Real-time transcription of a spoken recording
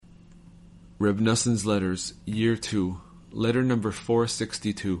Reb Noson's Letters, Year 2, Letter number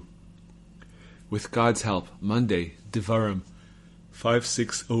 462. With God's help, Monday, Devarim,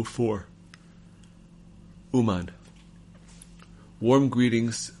 5604. Uman. Warm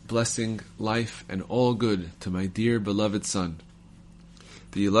greetings, blessing, life, and all good to my dear beloved son.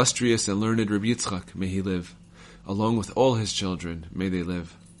 The illustrious and learned Reb Yitzchak, may he live, along with all his children, may they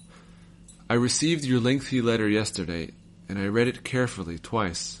live. I received your lengthy letter yesterday, and I read it carefully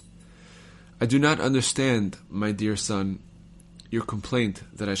twice. I do not understand, my dear son, your complaint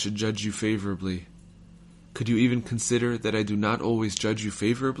that I should judge you favorably. Could you even consider that I do not always judge you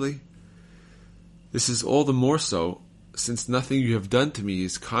favorably? This is all the more so, since nothing you have done to me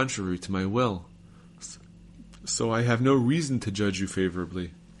is contrary to my will. So I have no reason to judge you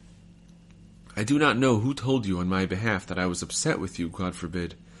favorably. I do not know who told you on my behalf that I was upset with you, God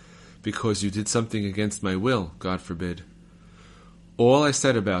forbid, because you did something against my will, God forbid. All I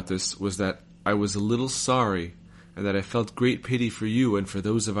said about this was that I was a little sorry, and that I felt great pity for you and for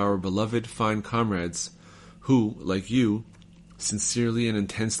those of our beloved fine comrades, who, like you, sincerely and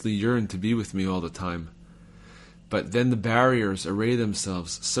intensely yearn to be with me all the time. But then the barriers array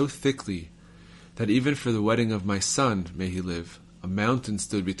themselves so thickly that even for the wedding of my son, may he live, a mountain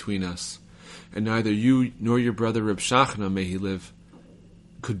stood between us, and neither you nor your brother Reb Shachna, may he live,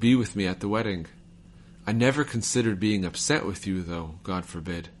 could be with me at the wedding. I never considered being upset with you, though, God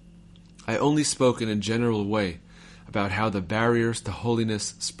forbid. I only spoke in a general way about how the barriers to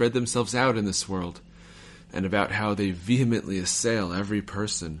holiness spread themselves out in this world, and about how they vehemently assail every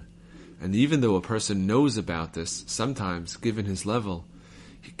person. And even though a person knows about this, sometimes, given his level,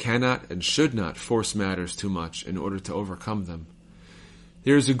 he cannot and should not force matters too much in order to overcome them.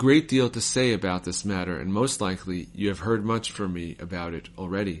 There is a great deal to say about this matter, and most likely you have heard much from me about it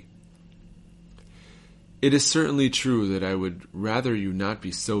already. It is certainly true that I would rather you not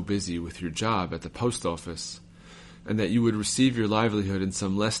be so busy with your job at the post office, and that you would receive your livelihood in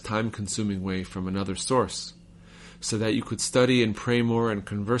some less time-consuming way from another source, so that you could study and pray more and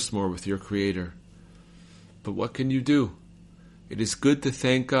converse more with your Creator. But what can you do? It is good to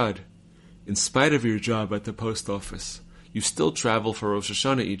thank God. In spite of your job at the post office, you still travel for Rosh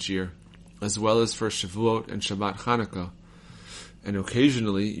Hashanah each year, as well as for Shavuot and Shabbat Chanukah, and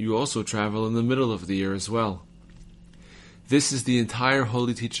occasionally you also travel in the middle of the year as well. This is the entire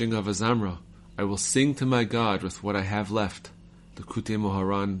holy teaching of Azamra. I will sing to my God with what I have left, Likutei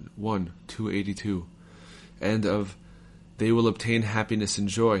Moharan 1, 282, and of they will obtain happiness and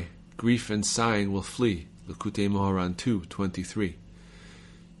joy, grief and sighing will flee, Likutei Moharan 2, 23.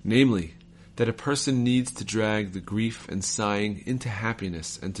 Namely, that a person needs to drag the grief and sighing into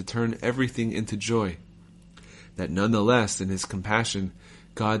happiness and to turn everything into joy. That nonetheless, in his compassion,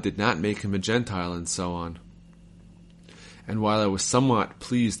 God did not make him a Gentile, and so on. And while I was somewhat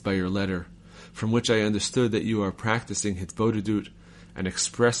pleased by your letter, from which I understood that you are practicing Hitbodedut and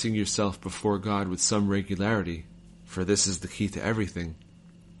expressing yourself before God with some regularity, for this is the key to everything,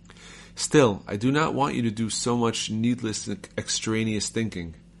 still, I do not want you to do so much needless and extraneous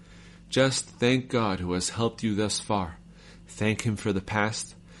thinking. Just thank God who has helped you thus far, thank Him for the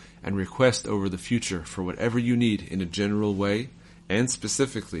past, and request over the future for whatever you need in a general way and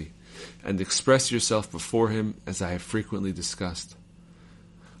specifically, and express yourself before Him as I have frequently discussed.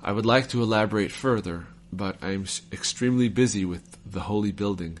 I would like to elaborate further, but I am extremely busy with the holy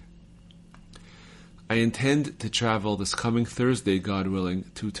building. I intend to travel this coming Thursday, God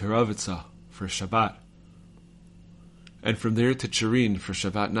willing, to Teravitza for Shabbat, and from there to Turin for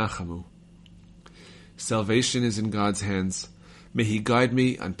Shabbat Nachamu. Salvation is in God's hands. May He guide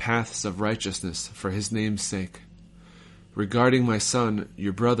me on paths of righteousness for His name's sake. Regarding my son,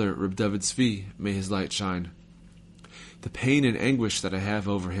 your brother, Reb David Tzvi, may his light shine. The pain and anguish that I have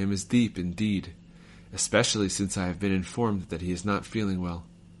over him is deep indeed, especially since I have been informed that he is not feeling well.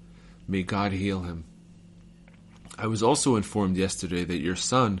 May God heal him. I was also informed yesterday that your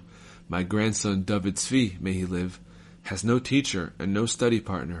son, my grandson David Tzvi, may he live, has no teacher and no study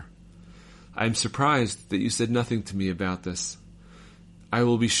partner. I am surprised that you said nothing to me about this. I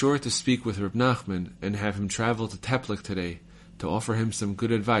will be sure to speak with Reb Nachman and have him travel to Teplik today to offer him some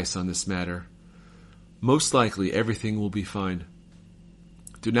good advice on this matter. Most likely everything will be fine.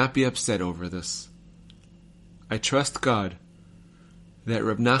 Do not be upset over this. I trust God that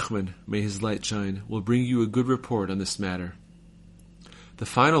Reb Nachman, may his light shine, will bring you a good report on this matter. The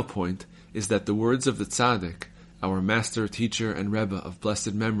final point is that the words of the Tzaddik, our master, teacher, and Rebbe of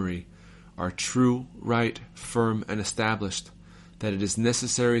blessed memory, are true, right, firm, and established, that it is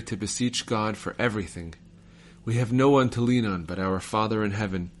necessary to beseech God for everything. We have no one to lean on but our Father in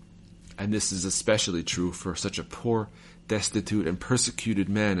heaven, and this is especially true for such a poor, destitute, and persecuted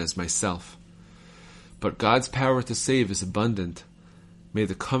man as myself. But God's power to save is abundant. May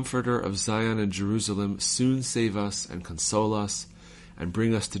the Comforter of Zion and Jerusalem soon save us and console us and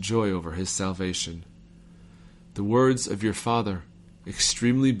bring us to joy over his salvation. The words of your father,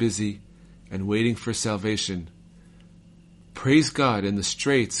 extremely busy and waiting for salvation. Praise God, in the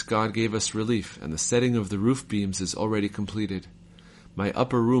straits God gave us relief, and the setting of the roof beams is already completed. My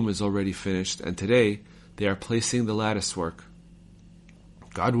upper room is already finished, and today they are placing the lattice work.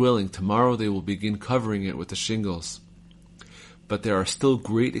 God willing, tomorrow they will begin covering it with the shingles. But there are still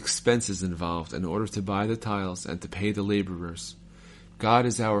great expenses involved in order to buy the tiles and to pay the laborers. God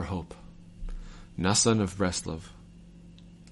is our hope. Noson of Breslov.